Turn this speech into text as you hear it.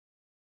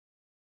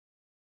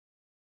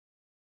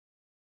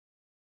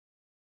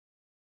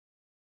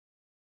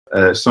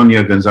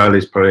Sonia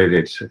Gonzalez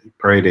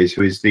Paredes,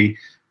 who is the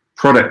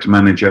Product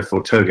Manager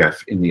for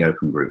TOGAF in the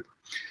Open Group.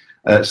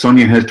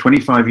 Sonia has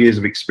 25 years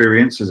of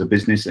experience as a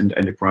business and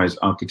enterprise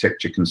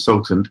architecture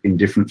consultant in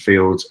different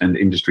fields and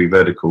industry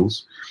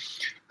verticals.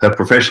 Her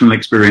professional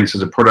experience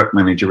as a product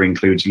manager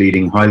includes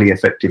leading highly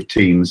effective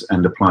teams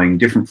and applying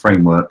different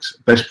frameworks,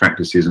 best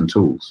practices, and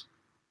tools.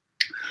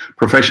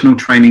 Professional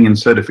training and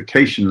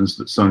certifications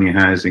that Sonia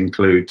has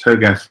include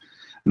TOGAF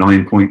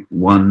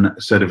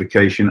 9.1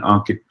 certification,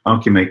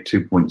 Archimate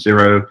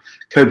 2.0,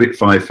 COBIT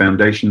 5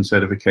 Foundation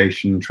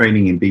certification,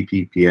 training in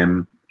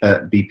BPMN,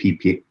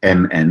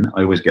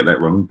 I always get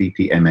that wrong,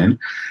 BPMN,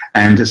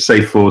 and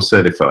Safe4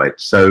 certified.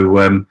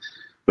 So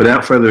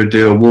without further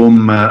ado, a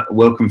warm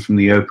welcome from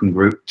the Open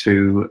Group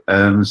to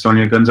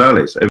Sonia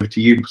Gonzalez. Over to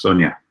you,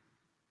 Sonia.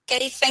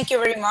 Okay, thank you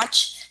very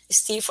much,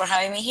 Steve, for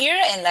having me here.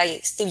 And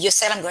like Steve just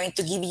said, I'm going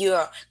to give you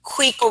a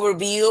quick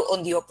overview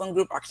on the Open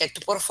Group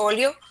Architecture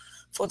portfolio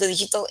for the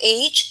digital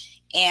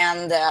age.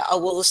 And I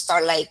will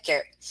start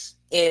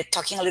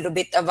talking a little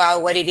bit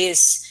about what it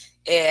is,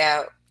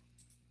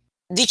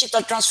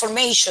 digital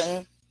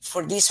transformation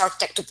for this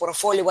architecture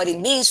portfolio, what it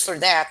means for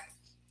that.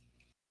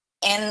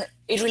 And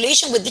in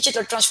relation with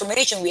digital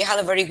transformation, we had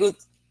a very good,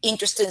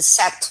 interesting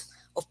set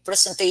of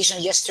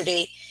presentations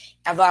yesterday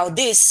about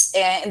this.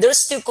 And there's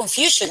still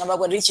confusion about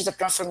what digital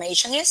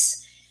transformation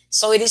is.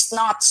 So it is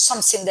not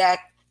something that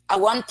a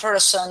one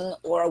person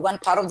or one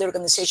part of the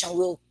organization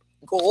will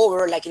go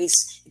over, like it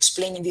is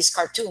explained in this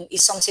cartoon.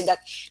 It's something that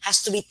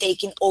has to be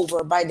taken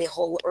over by the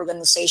whole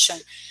organization.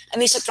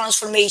 And it's a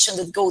transformation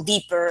that go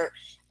deeper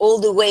all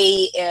the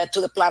way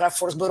to the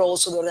platforms, but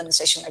also the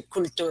organizational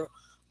culture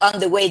and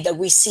the way that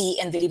we see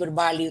and deliver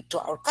value to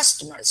our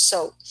customers.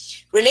 So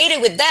related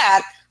with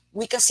that,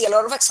 we can see a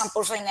lot of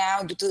examples right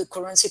now due to the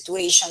current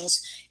situations.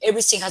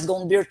 Everything has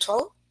gone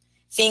virtual.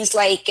 Things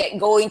like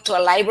going to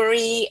a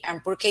library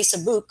and purchase a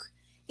book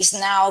is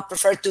now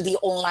preferred to be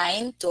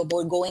online to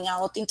avoid going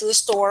out into the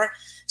store.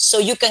 So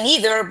you can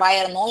either buy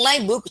an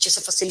online book, which is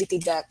a facility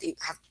that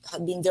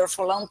have been there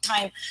for a long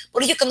time,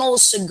 but you can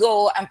also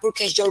go and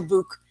purchase your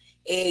book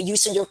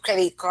using your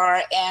credit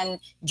card, and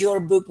your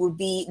book will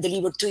be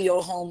delivered to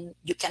your home.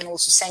 You can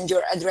also send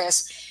your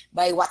address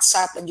by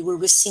WhatsApp and you will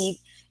receive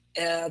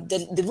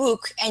the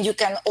book, and you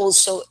can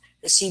also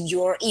receive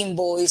your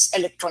invoice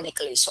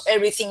electronically. So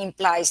everything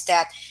implies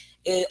that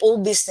all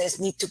business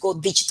need to go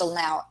digital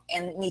now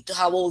and need to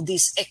have all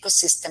this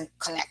ecosystem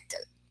connected.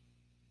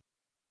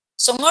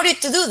 So in order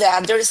to do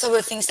that, there are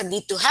several things that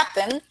need to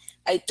happen.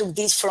 I took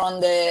this from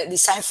the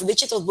Design for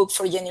Digital book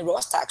for Jenny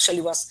Rost,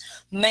 actually was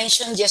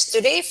mentioned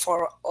yesterday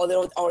for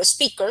our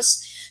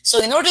speakers. So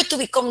in order to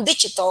become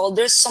digital,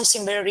 there's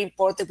something very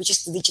important, which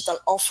is the digital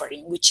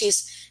offering, which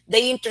is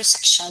the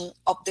intersection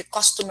of the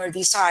customer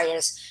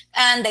desires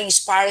and the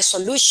inspired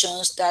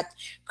solutions that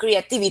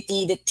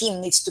creativity the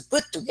team needs to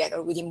put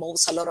together, which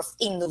involves a lot of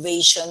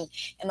innovation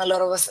and a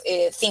lot of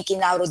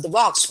thinking out of the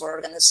box for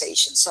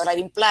organizations. So that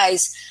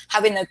implies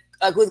having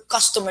a good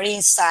customer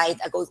insight,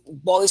 a good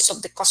voice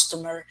of the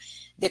customer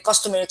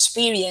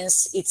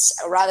experience. It's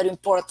rather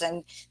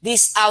important.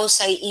 This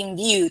outside in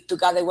view to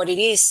gather what it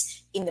is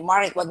in the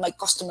market, what my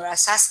customer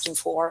is asking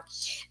for.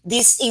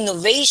 This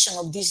innovation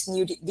of this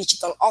new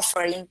digital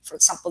offering, for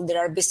example, there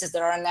are businesses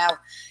that are now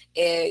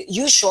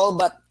usual,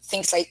 but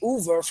things like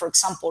Uber, for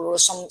example, or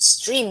some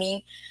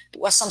streaming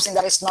was something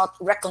that is not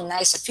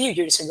recognized a few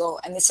years ago,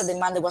 and it's a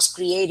demand that was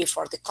created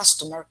for the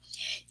customer.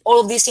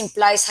 All of this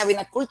implies having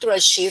a cultural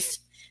shift,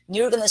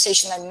 new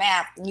organizational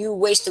map, new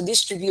ways to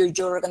distribute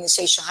your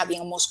organization, having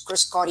a more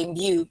cross-cutting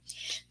view,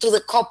 to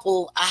the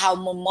couple, have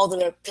more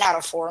modular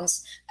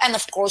platforms, and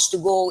of course to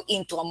go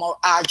into a more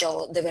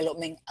agile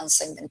development and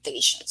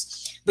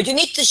segmentations. But you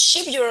need to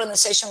shift your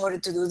organization in order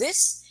to do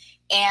this,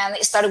 and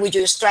start with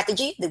your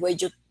strategy. The way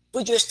you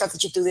put your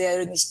strategy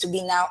together needs to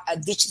be now a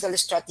digital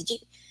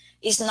strategy.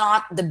 It's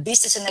not the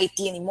business and IT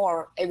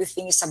anymore.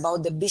 Everything is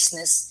about the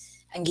business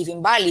and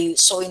giving value.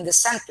 So in the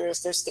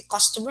centers, there's the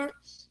customer,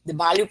 the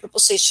value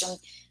proposition,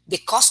 the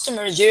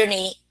customer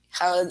journey,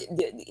 how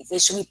they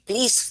should be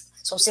pleased,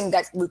 something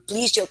that will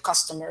please your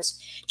customers.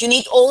 You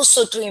need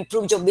also to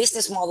improve your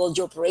business model,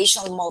 your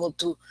operational model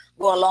to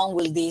go along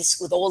with this,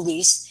 with all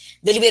this,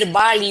 deliver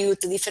value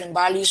to different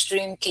value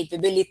stream,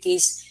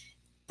 capabilities,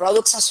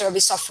 products and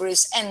service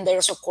offerings, and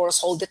there's of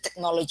course all the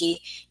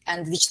technology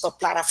and digital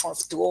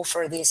platforms to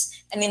offer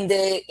this. And in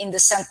the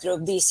center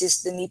of this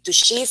is the need to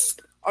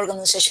shift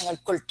organizational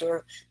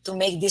culture to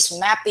make this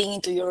mapping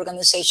into your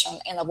organization,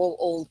 and above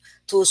all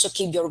to also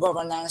keep your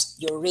governance,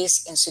 your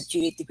risk and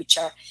security, which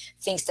are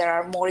things that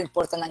are more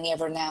important than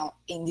ever now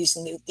in this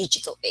new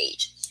digital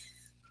age.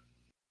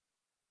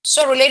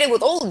 So related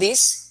with all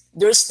this,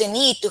 there's the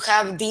need to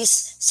have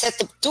this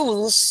set of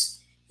tools,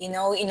 you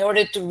know, in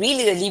order to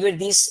really deliver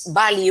this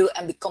value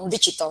and become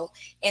digital.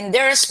 And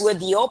there's where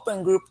the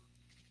Open Group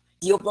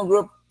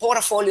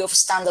portfolio of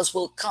standards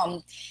will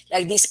come,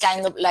 like this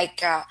kind of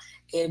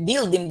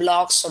building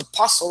blocks or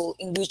puzzle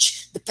in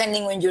which,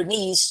 depending on your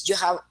needs, you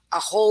have a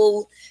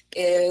whole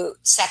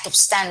set of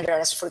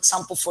standards. For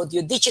example, for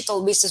your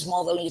digital business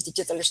model and your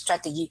digital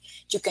strategy,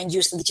 you can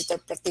use the digital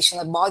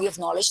practitioner body of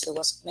knowledge that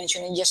was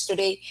mentioned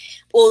yesterday.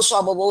 Also,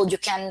 above all, you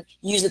can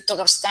use the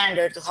TOGAF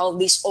standard to have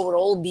this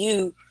overall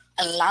view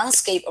and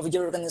landscape of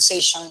your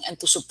organization and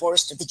to support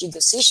strategic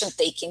decision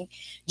taking.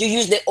 You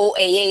use the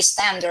OAA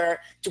standard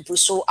to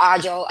pursue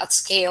Agile at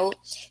scale.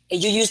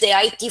 You use the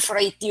IT for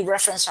IT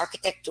reference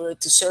architecture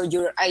to serve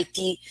your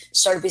IT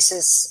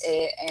services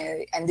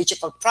and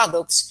digital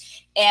products.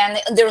 And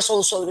there's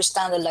also a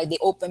standard like the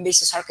Open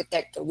Business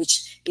Architecture,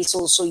 which is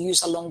also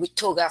used along with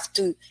TOGAF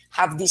to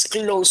have this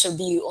closer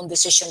view on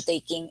decision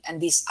taking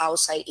and this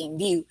outside in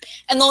view.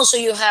 And also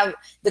you have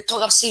the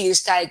TOGAF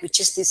Series Guide, which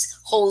is this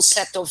whole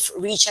set of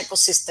rich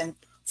ecosystem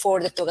for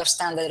the TOGAF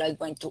standard that I'm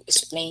going to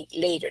explain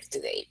later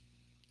today.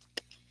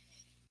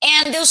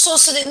 And there's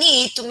also the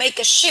need to make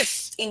a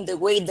shift in the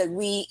way that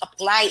we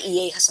apply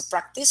EA as a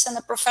practice and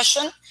a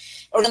profession.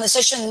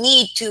 Organizations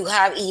need to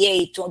have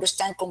EA to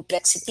understand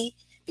complexity,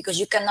 because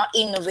you cannot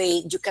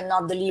innovate, you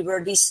cannot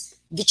deliver this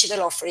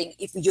digital offering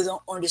if you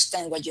don't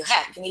understand what you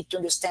have. You need to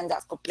understand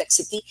that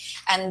complexity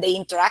and the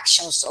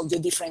interactions of the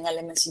different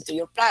elements into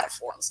your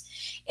platforms.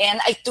 And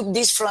I took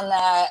this from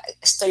a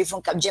study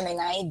from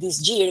Capgemini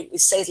this year.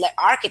 It says like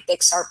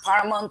architects are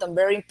paramount and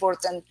very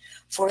important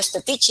for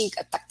strategic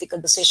and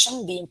tactical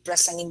decision, being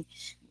present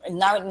in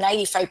now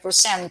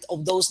 95%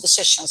 of those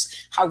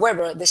decisions.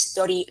 However, the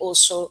study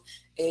also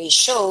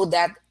show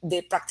that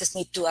the practice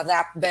need to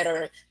adapt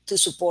better to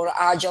support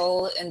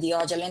Agile and the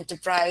Agile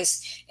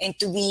enterprise, and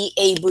to be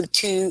able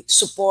to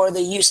support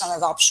the use and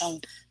adoption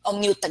of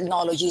new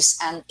technologies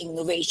and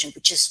innovation,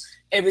 which is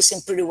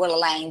everything pretty well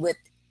aligned with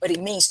what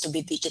it means to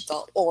be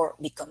digital or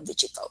become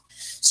digital.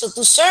 So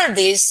to serve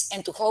this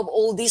and to have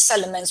all these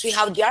elements, we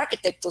have the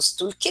Architect's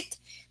Toolkit,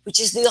 which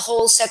is the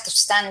whole set of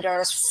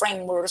standards,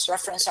 frameworks,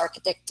 reference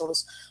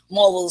architectures,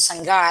 models,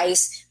 and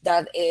guides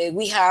that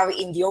we have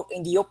in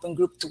the open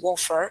group to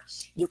offer.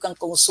 You can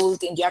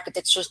consult in the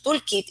Architecture's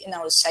Toolkit in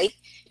our site,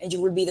 and you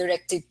will be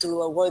directed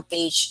to a web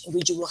page in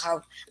which you will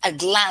have a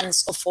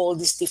glance of all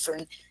these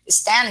different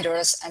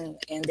standards,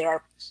 and they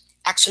are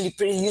actually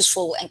pretty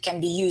useful and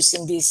can be used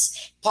in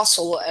this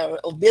puzzle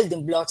of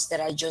building blocks that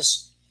I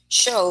just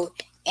showed.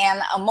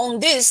 And among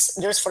this,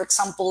 there's, for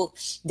example,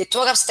 the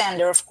TOGAF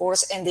standard, of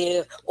course, and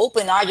the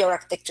Open Agile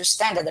Architecture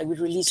Standard that we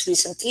released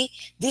recently.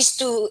 These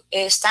two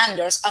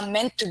standards are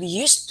meant to be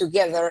used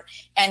together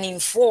and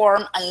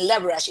inform and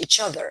leverage each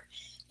other.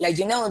 Like,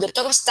 you know, the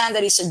TOGAF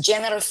standard is a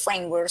general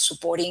framework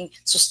supporting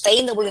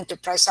sustainable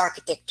enterprise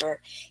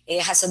architecture.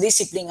 It has a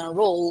discipline and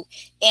role,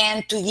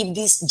 and to give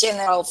this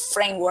general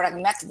framework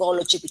and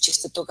methodology, which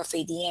is the TOGAF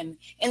ADM,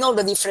 and all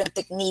the different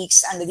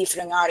techniques and the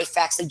different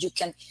artifacts that you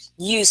can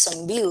use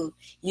and build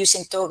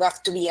using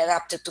TOGAF to be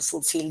adapted to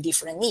fulfill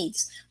different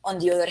needs. On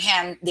the other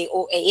hand, the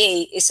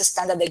OAA is a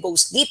standard that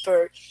goes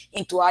deeper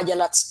into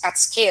Agile at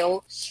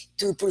scale,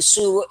 to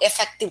pursue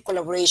effective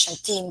collaboration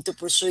team, to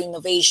pursue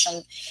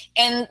innovation,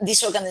 and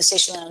this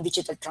organizational and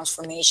digital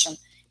transformation.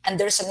 And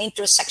there's an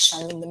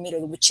intersection in the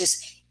middle, which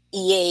is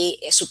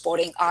EA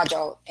supporting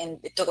Agile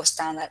and the TOGAF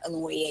standard and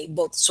OAA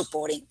both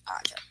supporting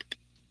Agile.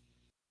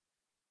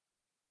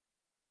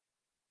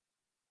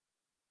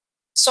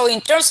 So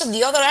in terms of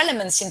the other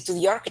elements into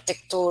the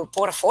architecture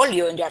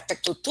portfolio and the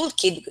architecture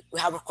toolkit, we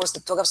have, of course, the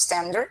TOGAF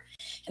standard.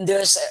 And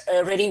there's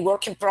already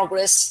work in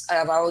progress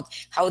about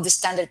how the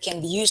standard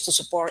can be used to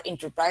support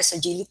enterprise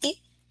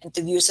agility and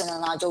to be used in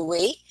an agile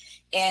way.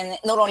 And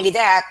not only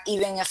that,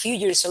 even a few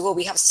years ago,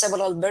 we have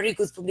several very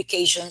good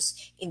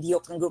publications in the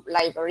Open Group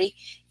library,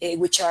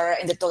 which are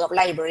in the TOGAF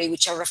library,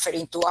 which are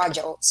referring to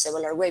Agile,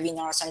 several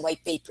webinars and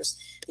white papers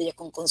that you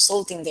can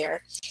consult in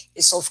there.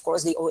 It's, of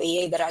course, the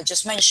OAA that I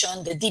just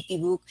mentioned, the DP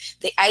book,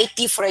 the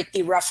IT for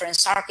IT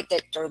reference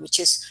architecture, which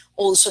is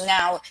also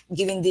now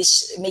making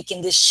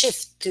this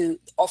shift to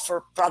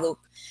offer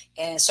product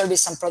and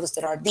service and products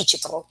that are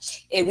digital.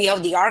 We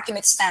have the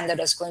Archimate standard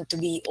that's going to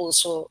be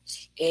also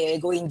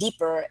going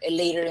deeper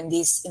later in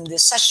this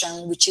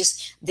session, which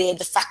is the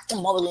de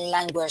facto modeling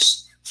language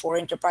for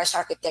enterprise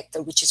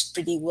architecture, which is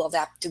pretty well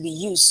adapted to be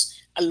used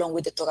along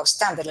with the TOGAF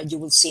standard. Like you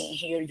will see in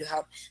here, you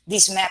have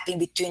this mapping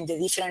between the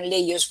different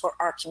layers for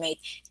Archimate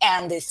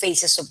and the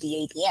phases of the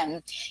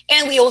ADM.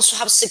 And we also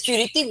have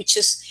security, which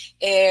is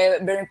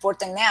very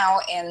important now.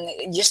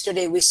 And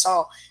yesterday we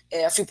saw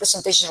a few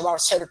presentations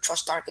about Zero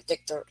Trust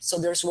architecture. So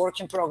there's work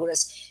in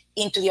progress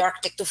into the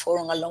Architecture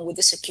Forum along with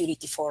the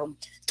Security Forum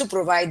to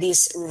provide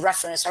this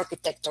reference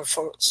architecture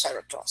for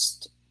Zero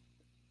Trust.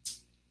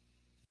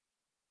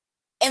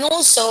 And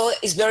also,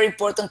 it's very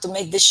important to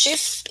make the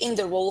shift in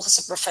the role as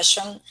a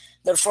profession.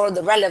 Therefore,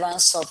 the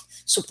relevance of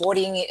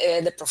supporting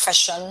the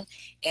profession,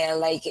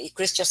 like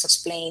Chris just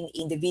explained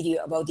in the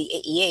video about the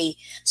AEA.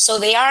 So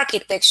the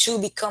architect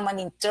should become an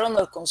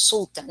internal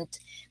consultant,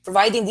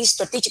 providing this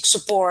strategic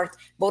support,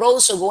 but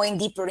also going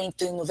deeper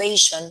into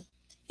innovation,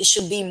 It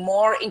should be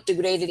more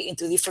integrated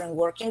into different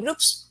working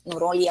groups,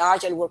 not only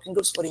Agile working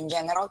groups, but in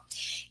general.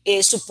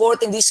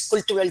 Supporting this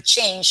cultural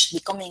change,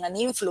 becoming an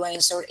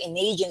influencer, an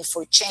agent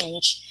for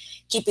change,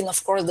 keeping,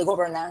 of course, the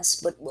governance,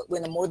 but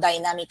with a more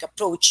dynamic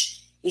approach.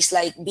 It's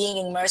like being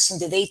immersed in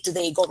the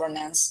day-to-day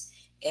governance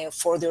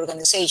for the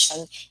organization,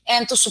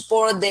 and to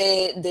support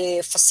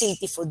the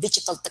facility for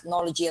digital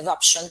technology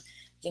adoption.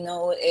 You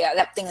know,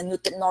 adapting a new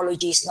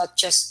technology is not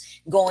just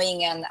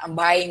going and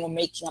buying or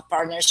making a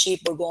partnership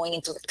or going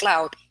into the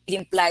cloud. It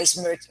implies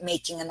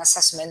making an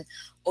assessment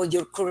of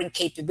your current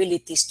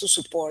capabilities to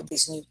support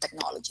these new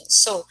technologies.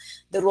 So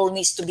the role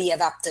needs to be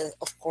adapted,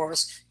 of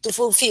course, to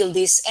fulfill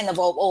this, and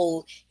above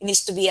all, it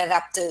needs to be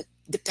adapted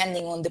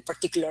depending on the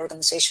particular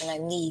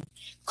organizational need,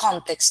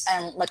 context,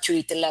 and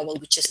maturity level,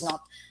 which is not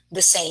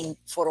the same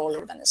for all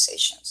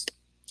organizations.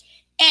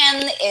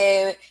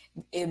 And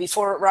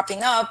before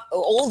wrapping up,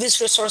 all these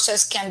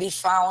resources can be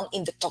found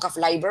in the TOGAF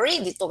library.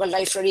 The TOGAF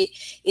library,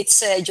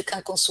 it's you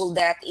can consult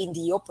that in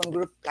the Open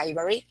Group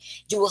library.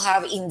 You will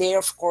have in there,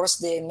 of course,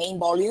 the main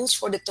volumes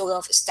for the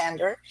TOGAF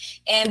standard,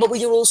 but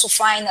you will also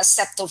find a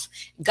set of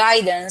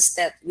guidance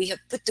that we have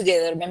put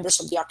together, members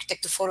of the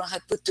Architecture Forum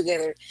have put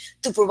together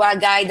to provide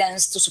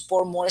guidance to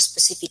support more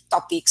specific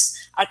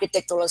topics,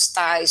 architectural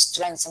styles,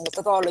 trends, and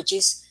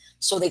methodologies.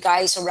 So the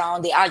guides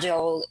around the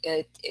Agile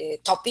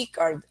topic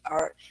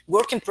are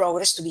work in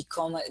progress to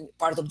become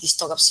part of this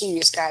TOGAF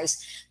series,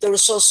 guys. There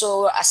is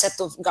also a set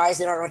of guides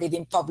that are already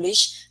been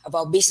published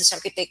about business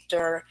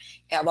architecture,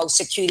 about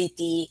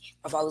security,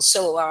 about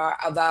SOA,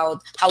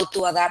 about how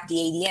to adapt the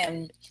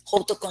ADM,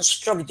 how to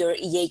construct your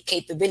EA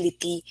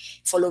capability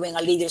following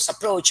a leader's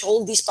approach.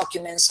 All these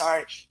documents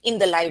are in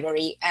the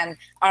library and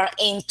are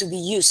aimed to be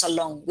used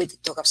along with the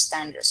TOGAF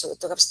standard. So the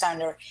TOGAF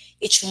standard,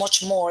 it's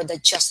much more than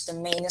just the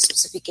main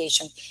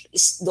specification.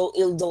 It's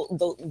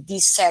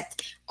this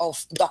set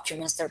of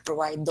documents that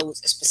provide those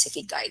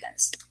specific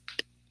guidance.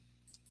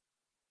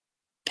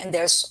 And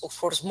there's, of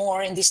course,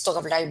 more in this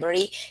TOGAF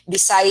library.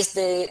 Besides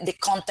the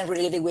content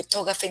related with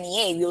TOGAF and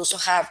EA, we also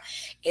have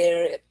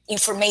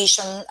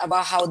information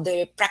about how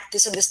the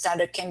practice and the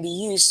standard can be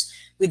used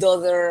with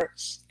other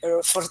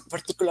for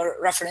particular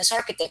reference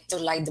architecture,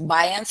 like the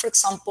BIAM, for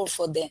example,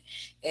 for the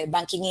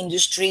banking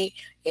industry,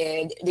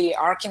 the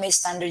Archimate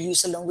standard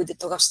used along with the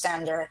TOGAF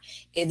standard,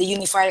 the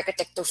Unified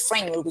Architecture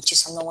Framework, which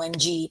is an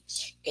OMG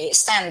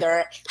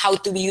standard, how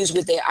to be used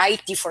with the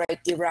IT for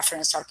IT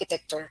reference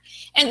architecture.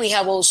 And we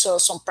have also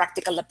some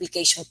practical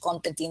application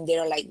content in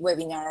there, like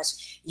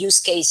webinars, use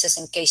cases,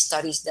 and case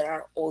studies that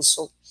are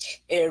also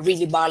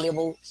really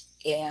valuable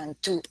and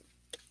to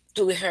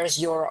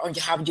rehearse or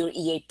have your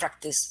EA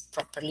practice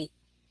properly.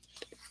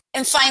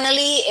 And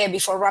finally,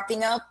 before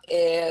wrapping up,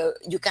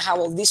 you can have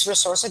all these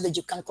resources that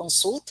you can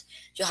consult.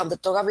 You have the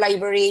TOGAF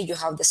library, you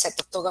have the set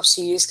of TOGAF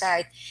series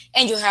guide,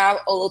 and you have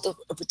a lot of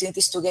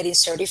opportunities to get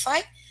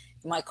certified.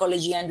 My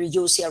colleague Andrew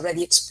Josie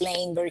already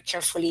explained very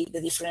carefully the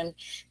different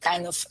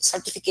kind of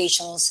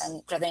certifications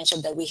and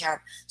credentials that we have.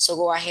 So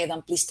go ahead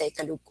and please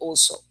take a look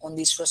also on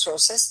these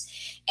resources.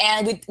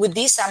 And with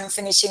this, I'm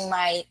finishing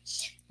my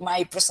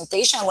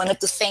presentation. I wanted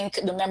to thank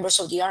the members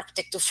of the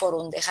Architecture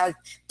Forum that have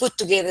put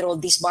together all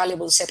this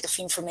valuable set of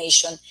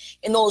information,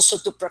 and also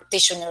to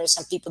practitioners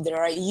and people that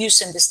are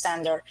using the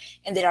standard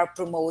and that are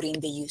promoting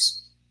the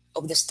use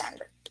of the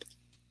standard.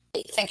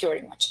 Thank you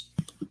very much.